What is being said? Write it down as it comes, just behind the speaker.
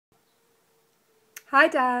Hi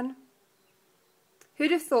Dan!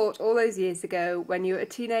 Who'd have thought all those years ago when you were a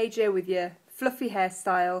teenager with your fluffy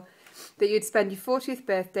hairstyle that you'd spend your 40th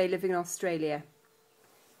birthday living in Australia?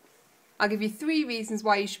 I'll give you 3 reasons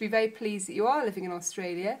why you should be very pleased that you are living in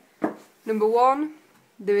Australia. Number 1,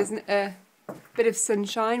 there isn't a bit of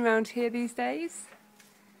sunshine around here these days.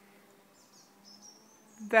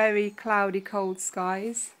 Very cloudy, cold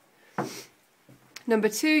skies. Number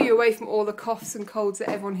 2, you're away from all the coughs and colds that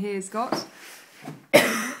everyone here's got.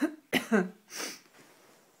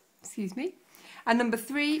 Excuse me. And number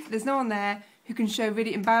 3, there's no one there who can show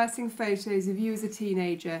really embarrassing photos of you as a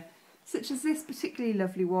teenager, such as this particularly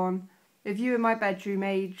lovely one of you in my bedroom,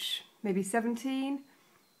 age maybe 17,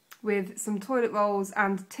 with some toilet rolls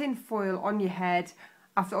and tin foil on your head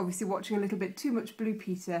after obviously watching a little bit too much Blue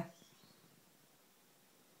Peter.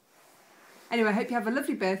 Anyway, I hope you have a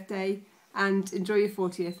lovely birthday and enjoy your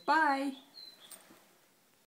 40th. Bye!